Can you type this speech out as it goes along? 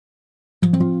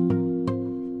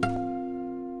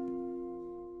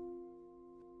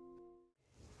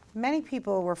Many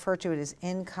people refer to it as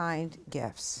in-kind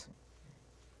gifts.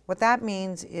 What that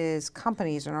means is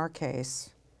companies, in our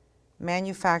case,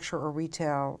 manufacture or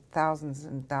retail thousands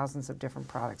and thousands of different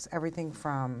products, everything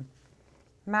from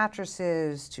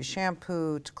mattresses to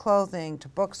shampoo to clothing to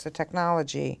books to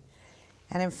technology.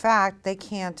 And in fact, they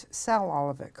can't sell all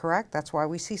of it, correct? That's why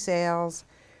we see sales,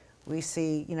 we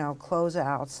see,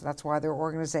 closeouts. That's why there are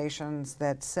organizations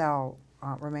that sell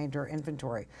remainder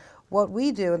inventory. What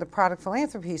we do in the product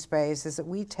philanthropy space is that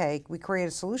we create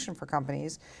a solution for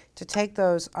companies to take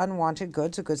those unwanted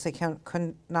goods, or goods they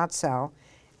could not sell,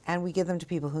 and we give them to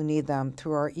people who need them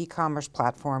through our e-commerce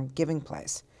platform, Giving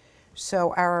Place.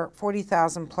 So our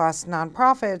 40,000 plus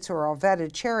nonprofits, who are all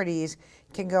vetted charities,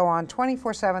 can go on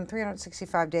 24/7,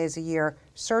 365 days a year,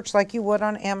 search like you would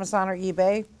on Amazon or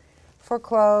eBay for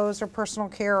clothes or personal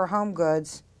care or home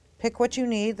goods. Pick what you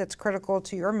need that's critical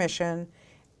to your mission,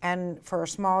 and for a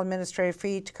small administrative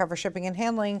fee to cover shipping and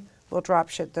handling, we'll drop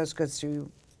ship those goods to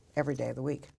you every day of the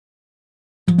week.